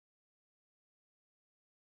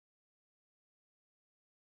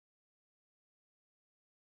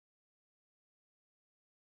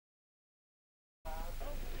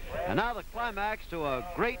And now the climax to a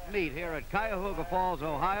great meet here at Cuyahoga Falls,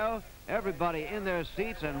 Ohio. Everybody in their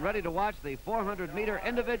seats and ready to watch the 400-meter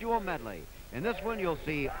individual medley. In this one, you'll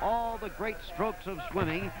see all the great strokes of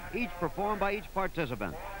swimming, each performed by each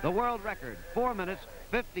participant. The world record, 4 minutes,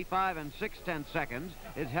 55 and 6/10 seconds,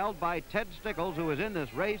 is held by Ted Stickles, who is in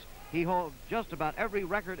this race. He holds just about every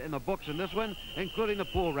record in the books in this one, including the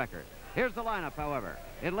pool record. Here's the lineup, however.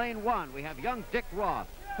 In lane 1, we have young Dick Roth,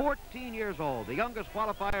 14 years old, the youngest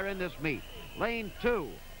qualifier in this meet. Lane 2,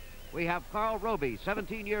 we have Carl Robie,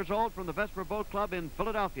 17 years old, from the Vesper Boat Club in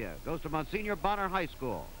Philadelphia. Goes to Monsignor Bonner High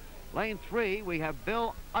School. Lane 3, we have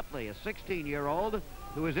Bill Utley, a 16-year-old,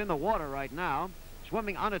 who is in the water right now,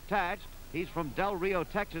 swimming unattached. He's from Del Rio,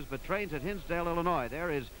 Texas, but trains at Hinsdale, Illinois. There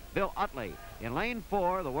is Bill Utley. In lane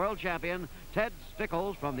 4, the world champion, Ted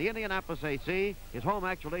Stickles from the Indianapolis AC, his home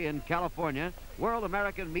actually in California, world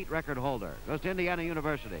American meet record holder. Goes to Indiana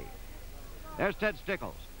University. There's Ted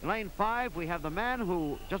Stickles. In lane 5, we have the man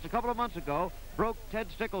who, just a couple of months ago, broke Ted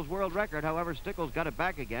Stickles' world record. However, Stickles got it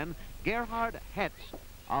back again. Gerhard Hetz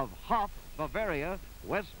of Hof, Bavaria,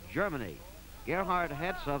 West Germany. Gerhard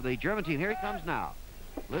Hetz of the German team. Here he comes now.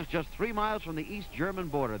 Lives just 3 miles from the East German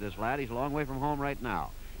border, this lad. He's a long way from home right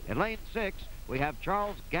now. In lane 6, we have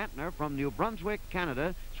Charles Gantner from New Brunswick,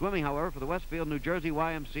 Canada, swimming, however, for the Westfield, New Jersey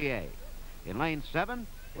YMCA. In lane 7,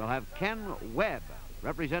 we'll have Ken Webb,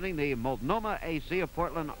 representing the Multnomah AC of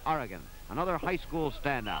Portland, Oregon, another high school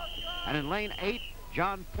standout. And in lane 8,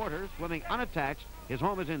 John Porter, swimming unattached. His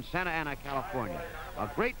home is in Santa Ana, California. A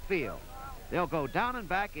great field. They'll go down and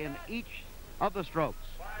back in each of the strokes.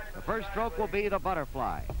 The first stroke will be the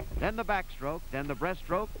butterfly, then the backstroke, then the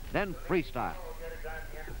breaststroke, then freestyle.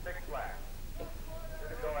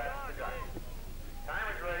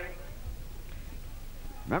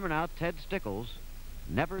 Remember now, Ted Stickles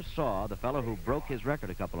never saw the fellow who broke his record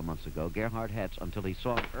a couple of months ago, Gerhard Hetz, until he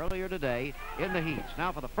saw him earlier today in the heats.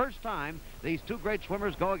 Now, for the first time, these two great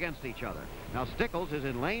swimmers go against each other. Now, Stickles is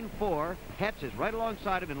in lane 4. Hetz is right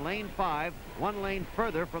alongside him in lane 5, 1 lane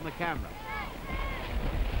further from the camera.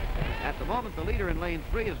 At the moment, the leader in lane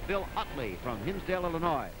 3 is Bill Utley from Hinsdale,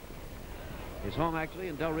 Illinois. His home, actually,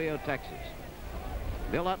 in Del Rio, Texas.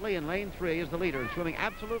 Bill Utley in lane 3 is the leader, and swimming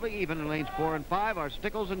absolutely even in lanes 4 and 5 are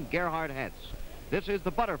Stickles and Gerhard Hetz. This is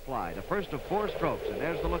the butterfly, the first of 4 strokes, and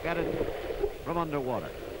there's the look at it from underwater.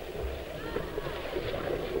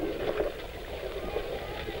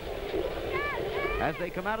 As they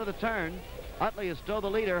come out of the turn, Utley is still the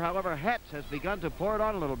leader. However, Hetz has begun to pour it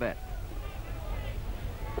on a little bit.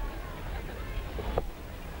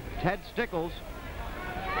 Ted Stickles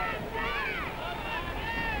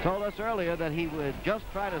told us earlier that he would just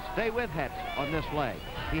try to stay with Hetz on this leg.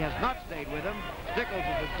 He has not stayed with him. Stickles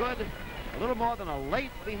is a good, a little more than a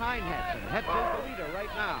length behind Hetz, and Hetz is the leader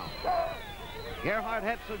right now. Gerhard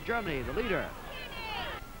Hetz of Germany, the leader.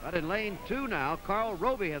 But in lane 2 now, Carl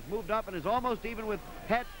Robie has moved up and is almost even with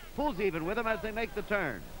Hetz, pulls even with him as they make the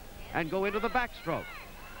turn and go into the backstroke.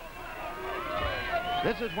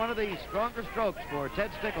 This is one of the stronger strokes for Ted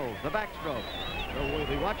Stickles, the backstroke. So we'll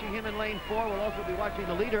be watching him in lane 4. We'll also be watching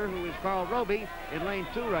the leader, who is Carl Robie, in lane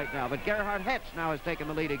 2 right now. But Gerhard Hetz now has taken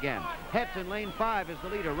the lead again. Hetz in lane 5 is the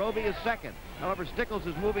leader. Robie is second. However, Stickles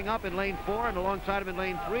is moving up in lane 4, and alongside him in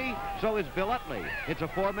lane 3, so is Bill Utley. It's a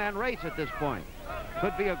 4-man race at this point.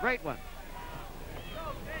 Could be a great one.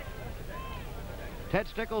 Ted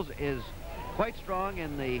Stickles is quite strong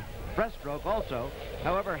in the breaststroke also.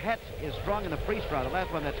 However, Hetz is strong in the freestyle. The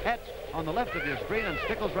last one, that's Hetz on the left of your screen, and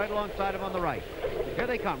Stickles right alongside him on the right. Here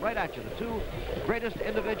they come, right at you, the two greatest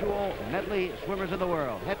individual medley swimmers in the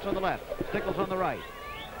world. Hetz on the left, Stickles on the right.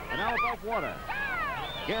 And now above water,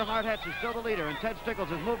 Gerhard Hetz is still the leader, and Ted Stickles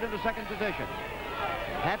has moved into second position.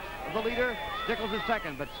 Hetz the leader, Stickles is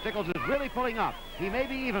second, but Stickles is really pulling up. He may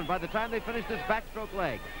be even by the time they finish this backstroke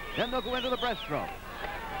leg. Then they'll go into the breaststroke.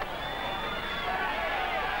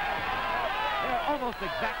 Almost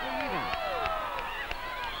exactly even.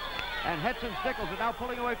 And Hetz and Stickles are now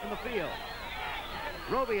pulling away from the field.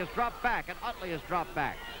 Robie has dropped back, and Utley has dropped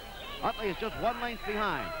back. Utley is just 1 length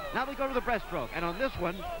behind. Now they go to the breaststroke, and on this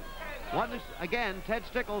one, again, Ted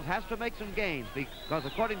Stickles has to make some gains, because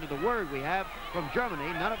according to the word we have from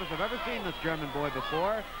Germany, none of us have ever seen this German boy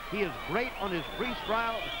before. He is great on his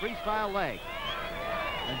freestyle leg.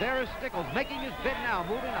 And there is Stickles making his bid now,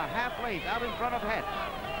 moving a half length out in front of Hetz.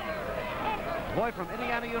 Boy from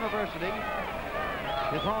Indiana University,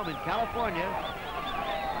 his home in California,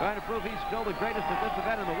 trying to prove he's still the greatest at this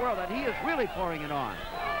event in the world, and he is really pouring it on.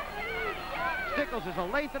 Stickles is a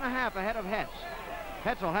length and a half ahead of Hetz.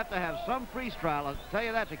 Hetz will have to have some freestyle, I'll tell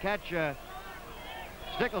you that, to catch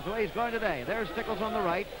Stickles the way he's going today. There's Stickles on the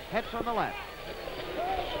right, Hetz on the left.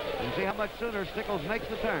 And see how much sooner Stickles makes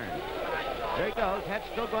the turn. There he goes. Hetz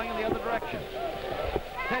still going in the other direction.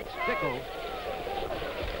 Ted Stickles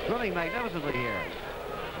swimming magnificently here.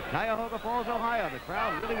 Cuyahoga Falls, Ohio. The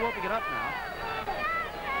crowd really whooping it up now.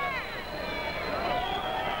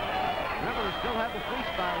 Remember, we still have the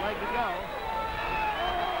freestyle leg to go.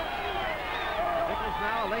 Stickles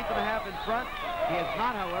now a length and a half in front. He is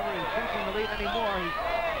not, however, increasing the lead anymore. He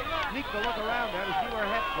sneaked a look around there to see where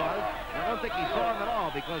Hetz was. I don't think he saw him at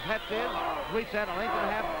all because Hetz is, as we said, a length and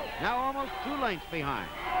a half, now almost 2 lengths behind.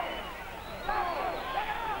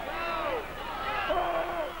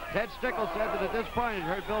 Ted Stickles said that at this point he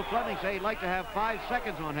heard Bill Fleming say he'd like to have 5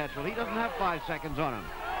 seconds on Hetz. Well, he doesn't have 5 seconds on him.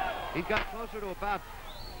 He's got closer to about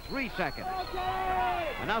 3 seconds.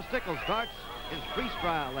 And now Stickles starts his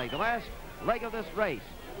freestyle leg, the last leg of this race.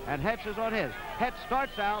 And Hetz is on his. Hetz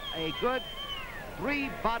starts out a good 3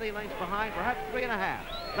 body lengths behind, perhaps 3.5.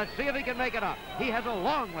 Let's see if he can make it up. He has a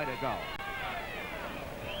long way to go.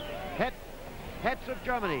 Hetz of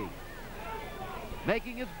Germany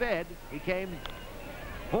making his bid. He came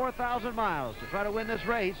 4,000 miles to try to win this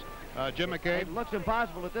race. Jim McCabe. It looks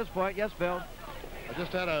impossible at this point. Yes, Bill? I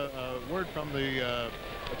just had a word from the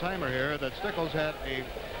timer here that Stickles had a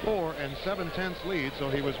 4 7/10 lead, so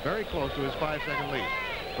he was very close to his 5-second lead.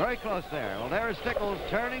 Very close there. Well, there is Stickles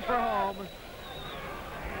turning for home.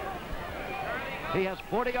 He has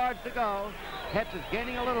 40 yards to go. Hetz is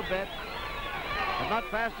gaining a little bit, but not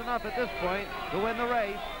fast enough at this point to win the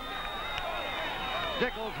race.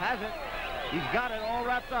 Stickles has it. He's got it all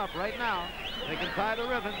wrapped up right now. They can tie the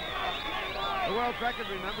ribbon. The world record,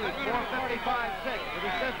 remember, is 4:55.6 for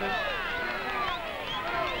this distance.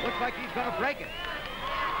 Looks like he's going to break it.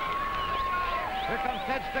 Here comes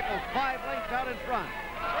Ted Stickles, 5 lengths out in front.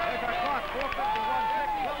 There's our clock,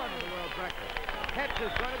 4:51.6, well under the world record. Hetz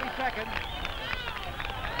is going to be second.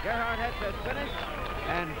 Gerhard Hetz has finished,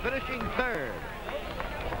 and finishing third.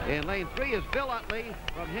 In lane 3 is Bill Utley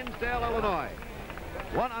from Hinsdale, Illinois.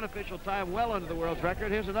 One unofficial time well under the world's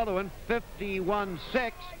record. Here's another one,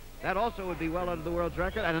 51.6. That also would be well under the world's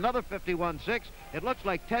record. And another 51.6. It looks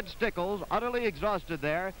like Ted Stickles, utterly exhausted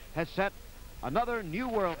there, has set another new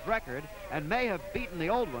world record and may have beaten the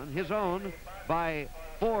old one, his own, by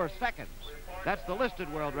 4 seconds. That's the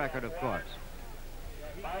listed world record, of course.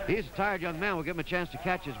 He's a tired young man. We'll give him a chance to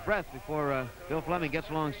catch his breath before Bill Fleming gets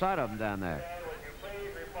alongside of him down there.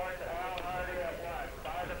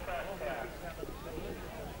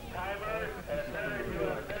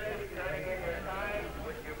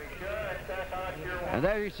 And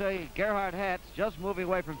there you see Gerhard Hetz just moving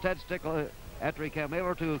away from Ted Stickles after he came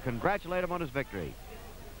over to congratulate him on his victory.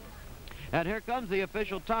 And here comes the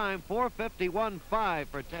official time, 4:51.5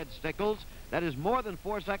 for Ted Stickles. That is more than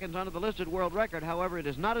 4 seconds under the listed world record. However, it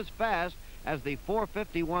is not as fast as the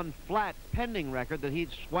 4:51 flat pending record that he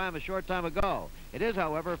swam a short time ago. It is,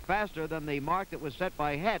 however, faster than the mark that was set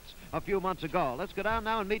by Hetz a few months ago. Let's go down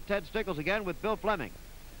now and meet Ted Stickles again with Bill Fleming.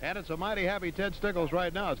 And it's a mighty happy Ted Stickles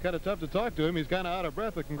right now. It's kind of tough to talk to him. He's kind of out of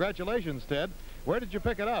breath, but congratulations, Ted. Where did you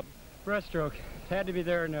pick it up? Breaststroke. Had to be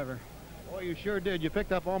there or never. Oh, you sure did. You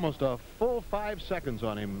picked up almost a full 5 seconds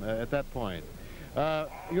on him at that point.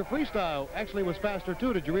 Your freestyle actually was faster,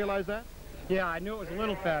 too. Did you realize that? Yeah, I knew it was a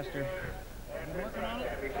little faster. You working on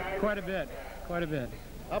it? Quite a bit. Quite a bit.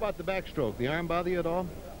 How about the backstroke? The arm bother you at all?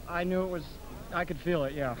 I knew it was... I could feel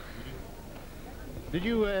it, yeah. Did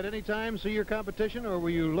you at any time see your competition, or were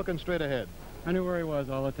you looking straight ahead? I knew where he was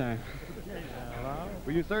all the time.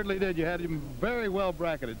 Well, you certainly did. You had him very well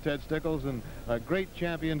bracketed, Ted Stickles, and a great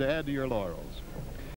champion to add to your laurels.